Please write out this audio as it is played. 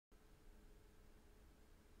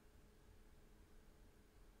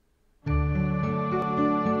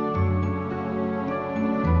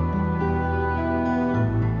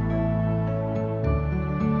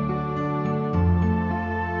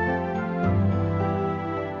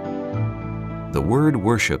The word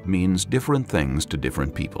worship means different things to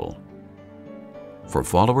different people. For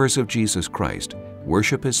followers of Jesus Christ,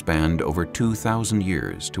 worship has spanned over 2,000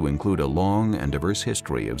 years to include a long and diverse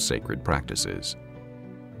history of sacred practices.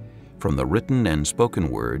 From the written and spoken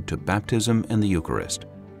word to baptism and the Eucharist,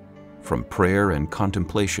 from prayer and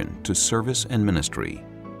contemplation to service and ministry,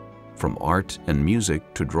 from art and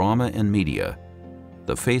music to drama and media,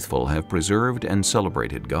 the faithful have preserved and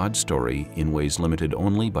celebrated God's story in ways limited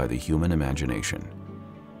only by the human imagination.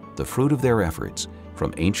 The fruit of their efforts,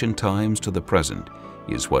 from ancient times to the present,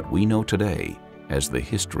 is what we know today as the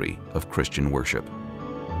history of Christian worship.